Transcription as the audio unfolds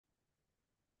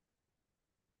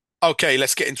Okay,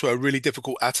 let's get into a really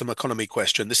difficult atom economy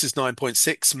question. This is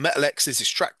 9.6. Metal X is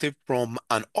extracted from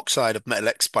an oxide of metal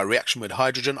X by reaction with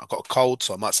hydrogen. I've got a cold,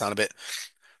 so I might sound a bit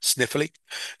sniffly.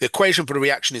 The equation for the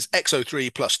reaction is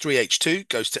XO3 plus 3H2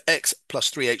 goes to X plus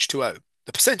 3H2O.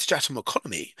 The percentage atom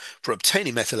economy for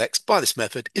obtaining metal X by this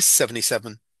method is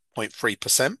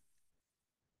 77.3%.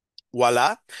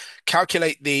 Voila.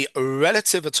 Calculate the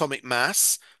relative atomic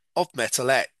mass of metal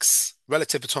X.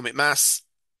 Relative atomic mass,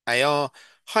 AR,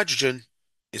 hydrogen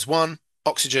is 1,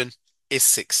 oxygen is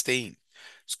 16.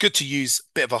 It's good to use a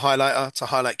bit of a highlighter to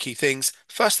highlight key things.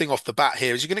 First thing off the bat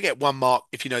here is you're going to get 1 mark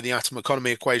if you know the atom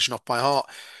economy equation off by heart.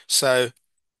 So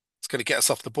it's going to get us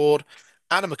off the board.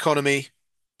 Atom economy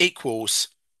equals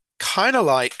kind of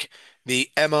like the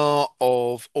MR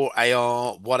of, or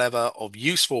AR, whatever, of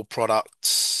useful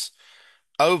products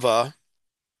over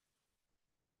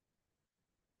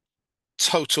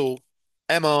total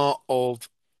MR of,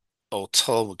 oh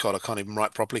God, I can't even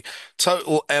write properly.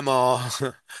 Total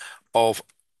MR of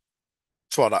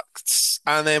products.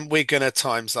 And then we're going to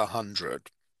times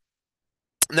 100.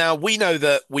 Now we know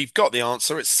that we've got the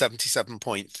answer. It's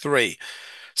 77.3.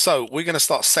 So we're going to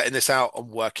start setting this out and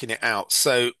working it out.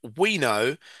 So we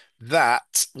know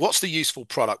that what's the useful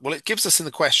product? Well, it gives us in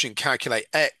the question, calculate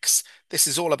X. This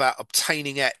is all about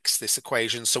obtaining X, this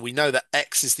equation. So we know that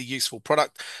X is the useful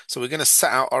product. So we're going to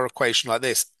set out our equation like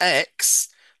this. X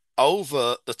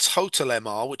over the total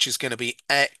MR, which is going to be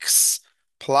X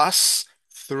plus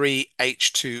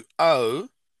 3H2O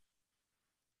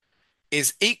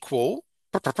is equal,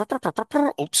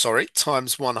 oops, sorry,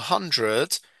 times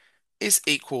 100 is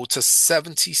equal to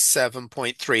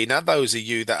 77.3. Now, those of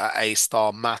you that are A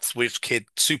star maths with kid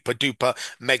super duper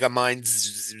mega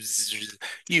minds,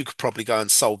 you could probably go and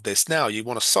solve this now. You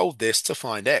want to solve this to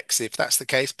find X. If that's the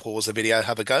case, pause the video,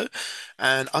 have a go,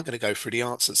 and I'm going to go through the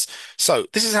answers. So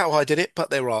this is how I did it, but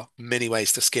there are many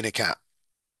ways to skin a cat.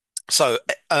 So,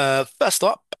 first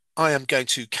up, I am going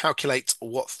to calculate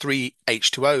what three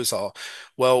H2Os are.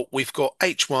 Well, we've got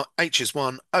H1, H is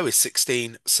 1, O is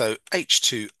 16, so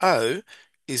H2O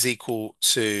is equal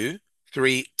to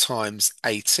 3 times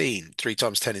 18. 3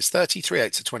 times 10 is 30, 3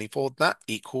 8s are 24. That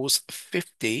equals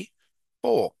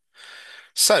 54.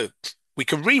 So we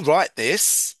can rewrite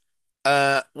this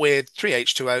with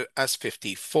 3H2O as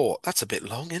 54. That's a bit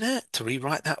long, isn't it? To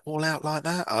rewrite that all out like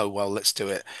that? Oh, well, let's do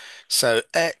it. So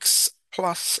X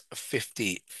plus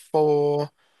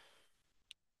 54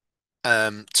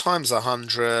 times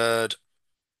 100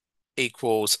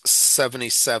 equals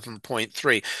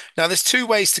 77.3. Now, there's two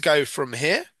ways to go from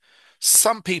here.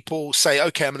 Some people say,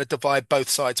 okay, I'm going to divide both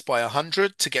sides by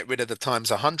 100 to get rid of the times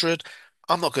 100.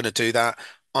 I'm not going to do that.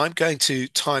 I'm going to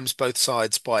times both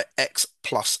sides by x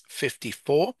plus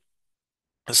 54.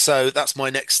 So that's my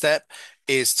next step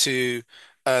is to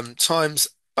times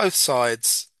both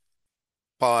sides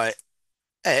by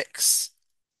x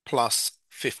plus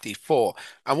 54.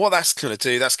 And what that's going to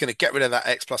do, that's going to get rid of that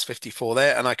x plus 54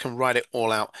 there, and I can write it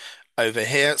all out over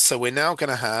here. So we're now going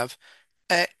to have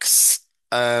x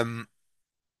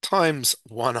times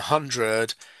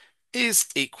 100 is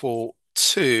equal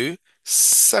to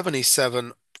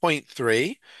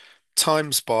 77.3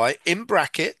 times by, in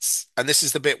brackets, and this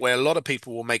is the bit where a lot of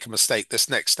people will make a mistake, this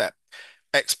next step,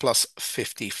 x plus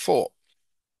 54.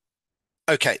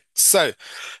 Okay, so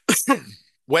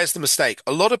where's the mistake?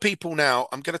 A lot of people now,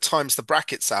 I'm going to times the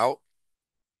brackets out,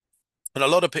 and a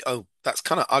lot of people, oh, that's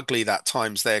kind of ugly that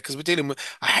times there because we're dealing with,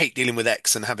 I hate dealing with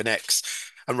x and having x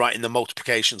and writing the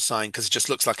multiplication sign because it just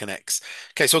looks like an x.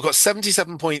 Okay, so I've got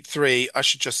 77.3. I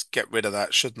should just get rid of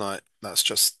that, shouldn't I? That's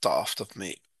just daft of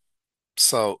me.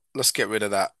 So let's get rid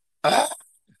of that. Ah,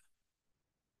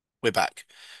 we're back.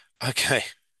 Okay,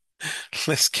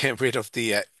 let's get rid of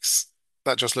the x.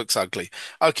 That just looks ugly.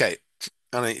 Okay,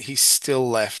 and he's still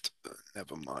left.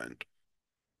 Never mind.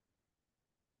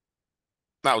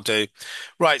 That'll do.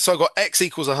 Right, so I've got x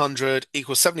equals 100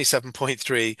 equals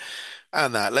 77.3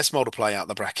 and that. Let's multiply out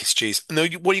the brackets, geez. No,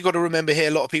 what you got to remember here,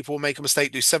 a lot of people will make a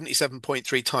mistake, do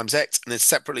 77.3 times x and then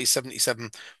separately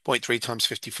 77.3 times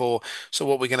 54. So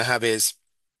what we're going to have is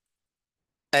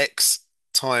x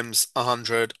times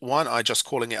 100. Why aren't I just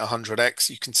calling it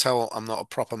 100x? You can tell I'm not a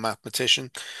proper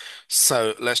mathematician.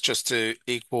 So let's just do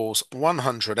equals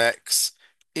 100x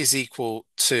is equal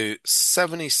to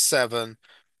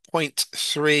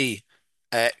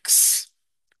 77.3x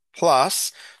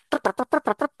plus, got to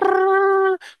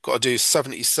do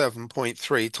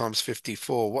 77.3 times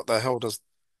 54. What the hell does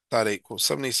that equal?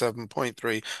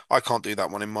 77.3. I can't do that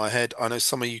one in my head. I know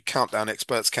some of you countdown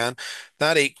experts can.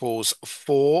 That equals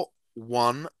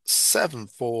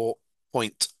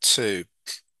 4174.2.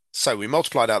 So we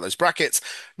multiplied out those brackets.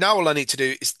 Now all I need to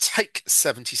do is take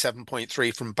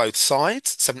 77.3 from both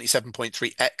sides,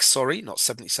 77.3x, sorry, not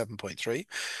 77.3.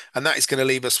 And that is going to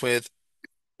leave us with,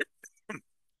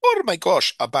 oh my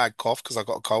gosh, a bad cough because I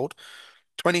got a cold.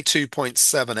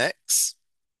 22.7x,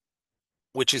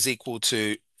 which is equal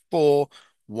to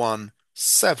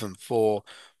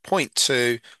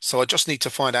 4174.2. So I just need to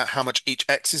find out how much each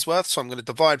x is worth. So I'm going to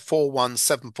divide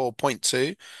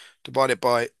 4174.2, divide it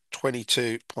by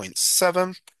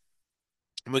 22.7.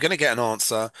 And we're going to get an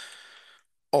answer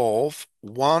of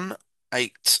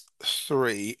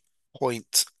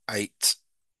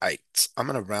 183.88. I'm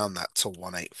going to round that to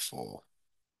 184.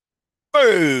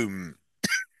 Boom!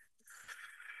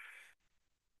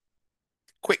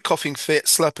 Quick coughing fit,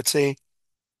 slurp of tea.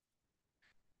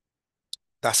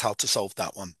 That's how to solve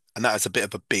that one. And that is a bit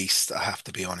of a beast, I have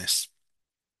to be honest.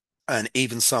 And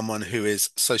even someone who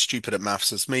is so stupid at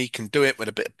maths as me can do it with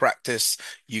a bit of practice.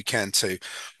 You can too.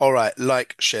 All right,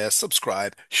 like, share,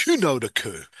 subscribe. You know the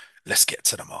coup. Let's get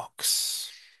to the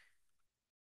marks.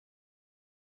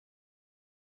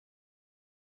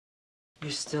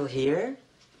 You're still here?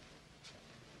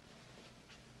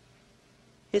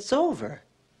 It's over.